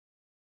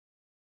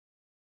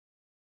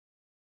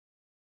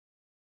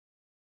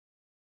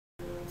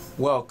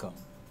Welcome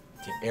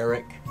to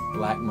Eric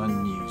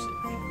Blackmon Music.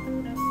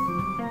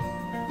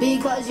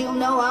 Because you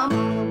know I'm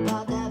all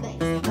about that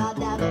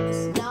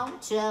bass, no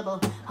trouble.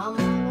 I'm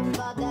all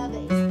about that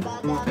bass,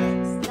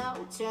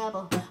 no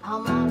trouble.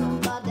 I'm all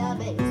about that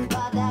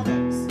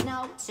bass,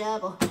 no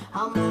trouble.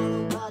 I'm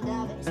all about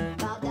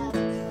that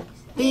bass,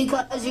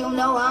 because you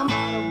know I'm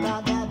all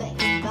about that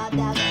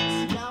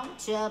bass, no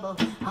trouble.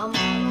 I'm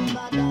all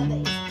about that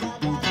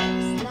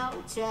bass, no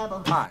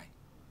trouble. Hi,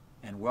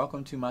 and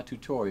welcome to my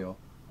tutorial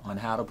on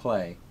how to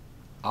play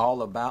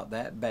All About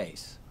That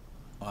Bass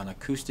on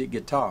acoustic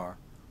guitar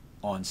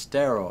on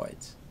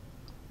steroids.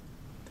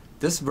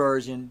 This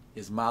version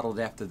is modeled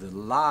after the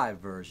live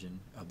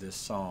version of this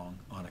song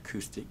on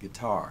acoustic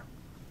guitar.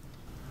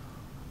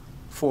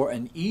 For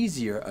an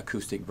easier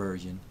acoustic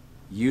version,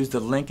 use the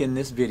link in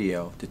this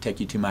video to take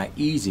you to my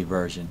easy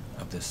version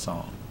of this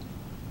song.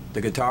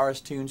 The guitar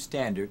is tuned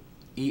standard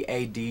E,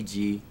 A, D,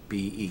 G, B,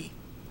 E,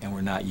 and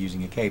we're not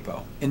using a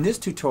capo. In this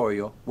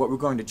tutorial, what we're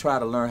going to try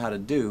to learn how to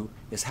do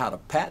is how to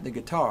pat the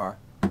guitar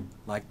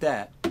like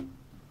that.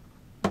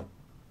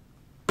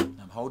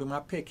 I'm holding my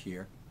pick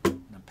here,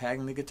 and I'm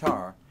patting the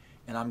guitar,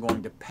 and I'm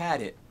going to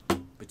pat it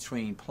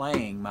between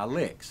playing my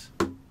licks,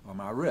 or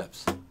my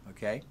riffs,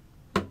 okay?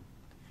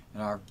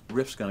 And our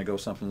riff's going to go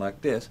something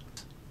like this.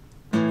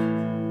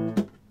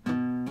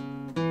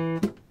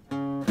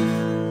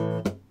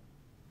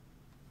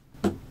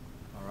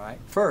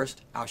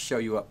 First, I'll show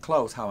you up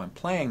close how I'm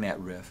playing that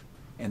riff,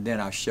 and then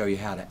I'll show you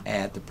how to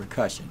add the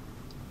percussion.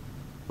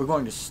 We're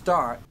going to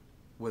start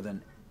with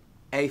an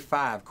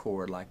A5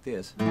 chord like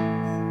this.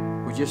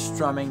 We're just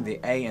strumming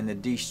the A and the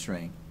D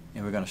string,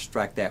 and we're going to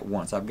strike that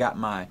once. I've got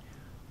my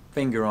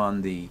finger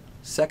on the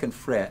 2nd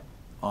fret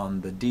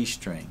on the D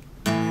string.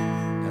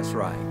 That's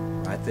right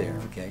there,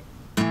 okay?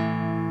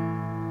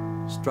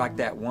 Strike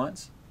that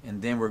once,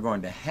 and then we're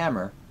going to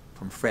hammer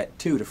from fret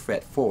 2 to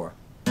fret 4.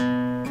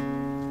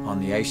 On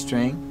the A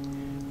string,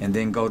 and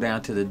then go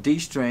down to the D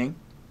string,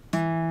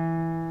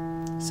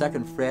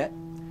 2nd fret,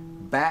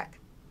 back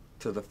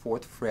to the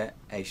 4th fret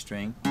A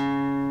string,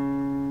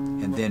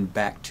 and then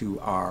back to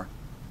our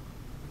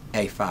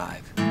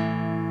A5,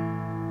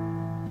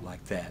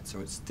 like that. So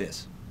it's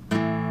this.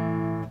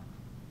 And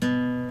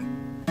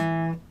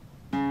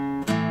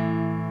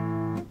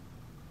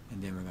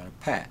then we're going to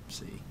pat,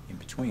 see, in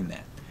between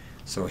that.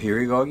 So here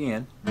we go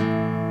again.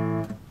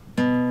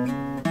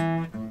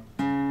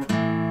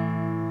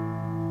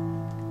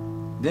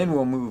 Then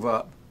we'll move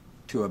up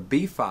to a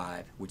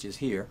B5, which is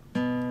here,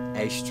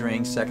 A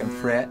string, 2nd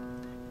fret,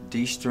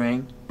 D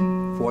string,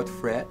 4th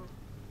fret,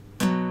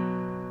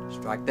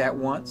 strike that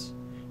once,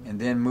 and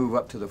then move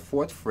up to the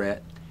 4th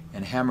fret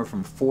and hammer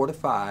from 4 to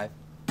 5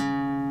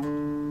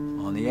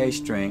 on the A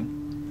string,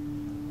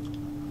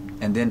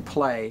 and then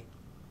play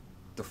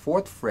the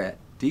 4th fret,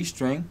 D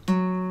string,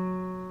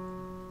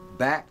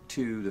 back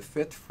to the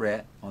 5th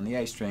fret on the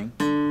A string,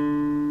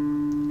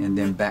 and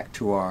then back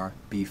to our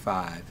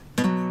B5.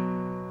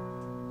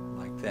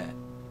 That.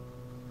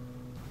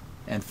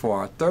 And for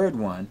our 3rd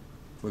one,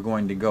 we're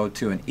going to go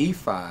to an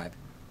E5,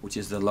 which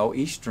is the low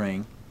E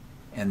string,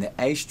 and the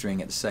A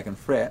string at the 2nd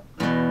fret,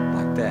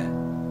 like that.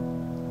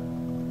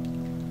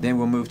 Then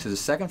we'll move to the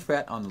 2nd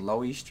fret on the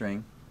low E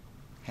string,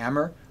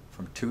 hammer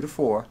from 2 to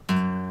 4,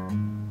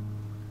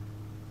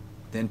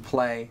 then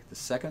play the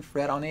 2nd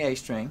fret on the A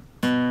string,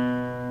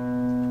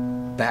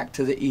 back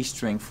to the E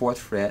string, 4th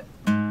fret,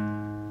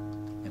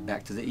 and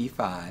back to the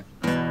E5.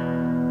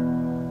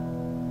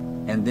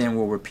 And then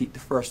we'll repeat the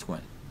first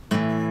one.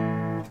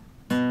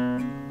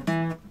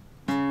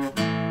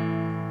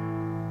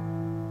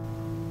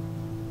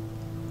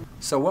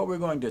 So what we're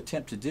going to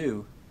attempt to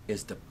do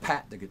is to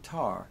pat the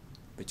guitar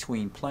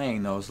between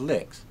playing those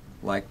licks,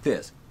 like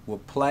this. We'll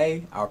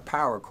play our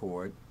power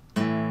chord,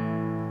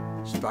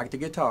 strike the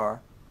guitar,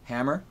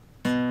 hammer,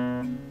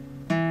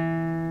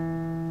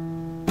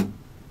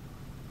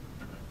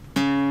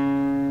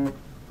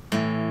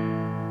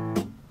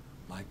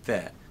 like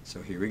that.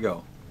 So here we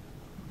go.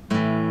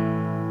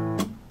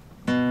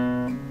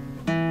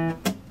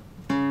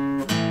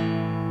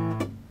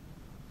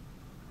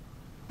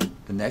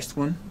 The next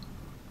one.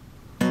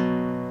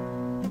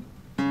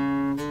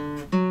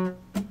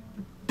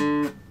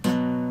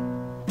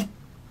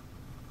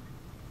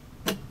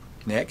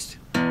 Next.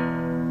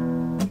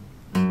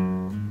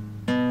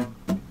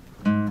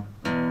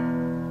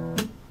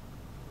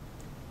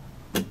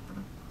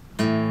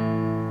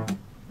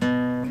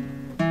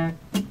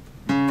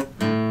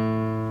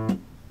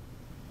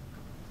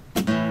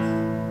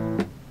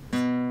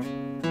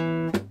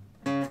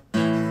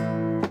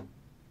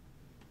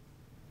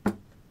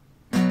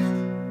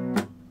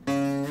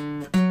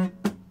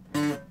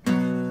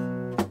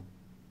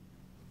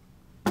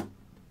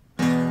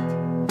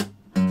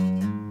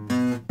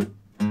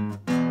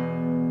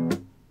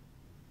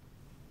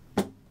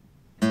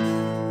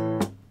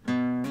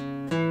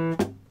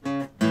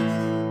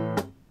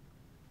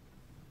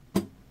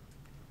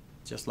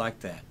 Just like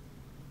that.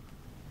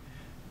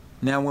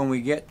 Now when we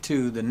get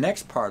to the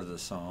next part of the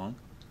song,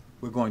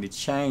 we're going to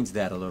change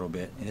that a little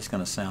bit, and it's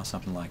going to sound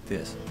something like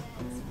this.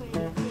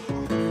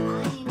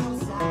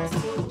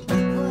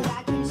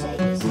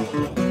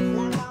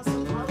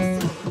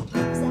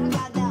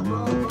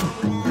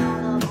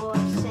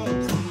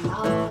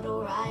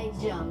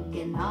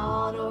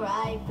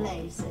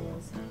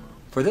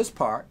 For this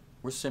part,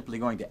 we're simply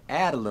going to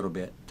add a little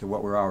bit to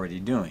what we're already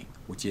doing,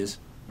 which is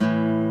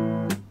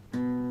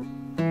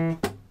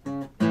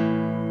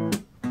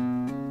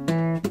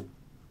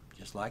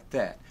just like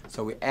that.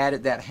 So we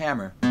added that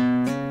hammer,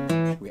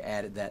 we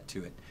added that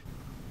to it.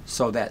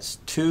 So that's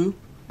 2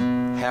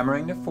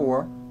 hammering the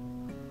 4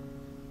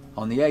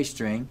 on the A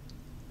string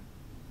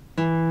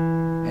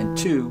and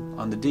 2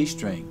 on the D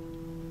string.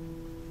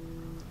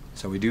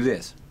 So we do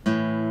this.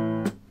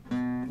 And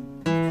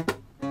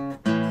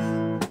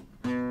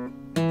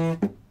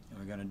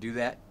we're going to do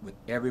that with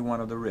every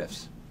one of the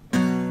riffs.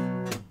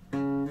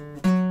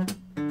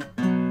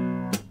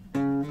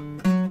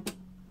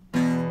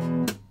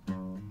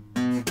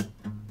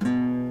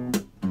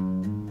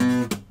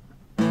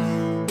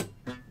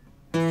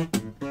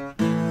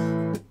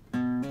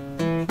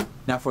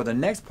 Now for the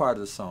next part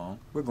of the song,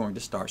 we're going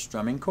to start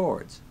strumming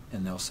chords,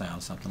 and they'll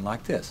sound something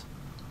like this.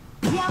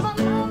 Yeah, my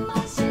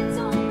mama, she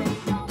told me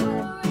don't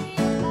worry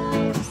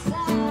about your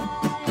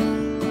side.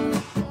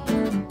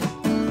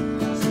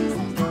 She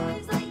said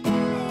always like a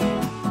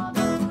little more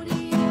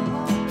booty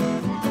all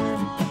the night.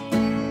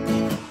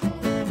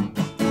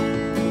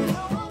 No,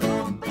 I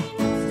won't be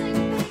no stick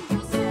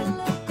figure,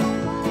 silicone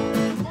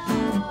body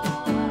doll.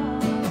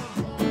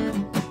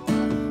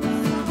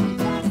 So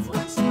that's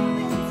what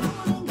you've been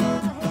doing, go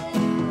ahead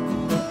and move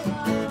it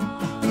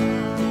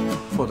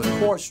on. For the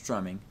chord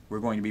strumming, we're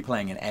going to be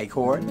playing an A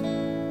chord,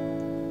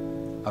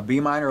 a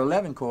B minor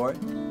 11 chord,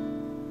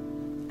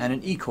 and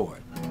an E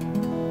chord.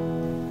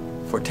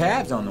 For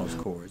tabs on those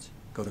chords,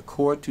 go to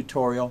chord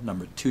tutorial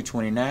number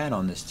 229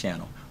 on this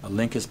channel. A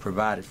link is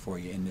provided for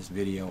you in this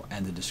video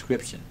and the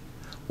description.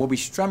 We'll be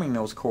strumming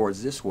those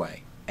chords this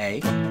way: A,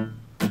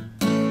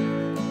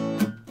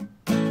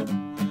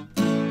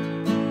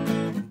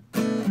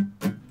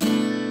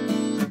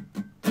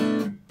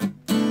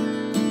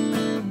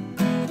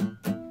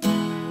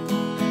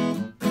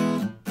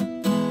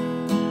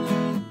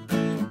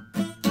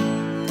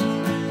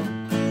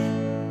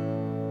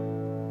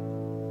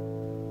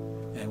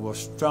 and we'll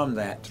strum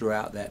that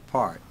throughout that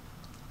part.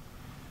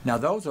 Now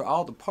those are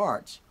all the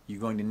parts you're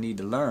going to need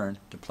to learn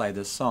to play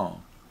this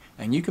song.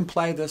 And you can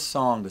play this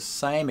song the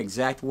same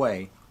exact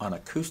way on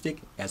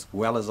acoustic as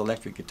well as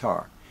electric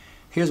guitar.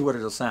 Here's what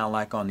it'll sound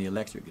like on the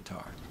electric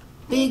guitar.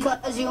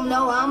 Because you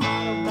know I'm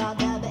all about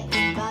that bass,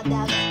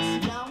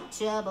 no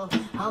trouble.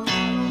 I'm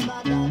all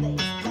about that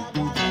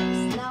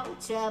bass, no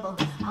trouble.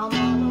 I'm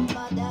all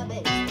about that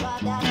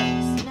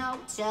bass, no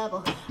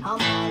trouble.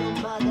 I'm all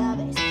about that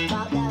bass,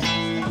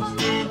 Yeah, my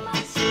mama,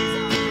 she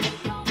told me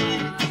don't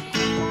worry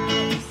about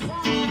your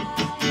side.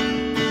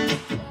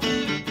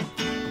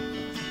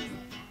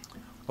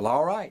 Well,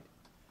 all right.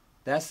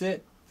 That's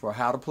it for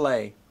how to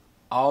play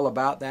All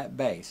About That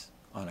Bass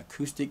on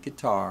acoustic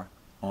guitar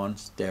on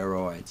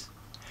steroids.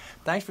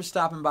 Thanks for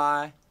stopping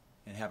by,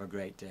 and have a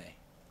great day.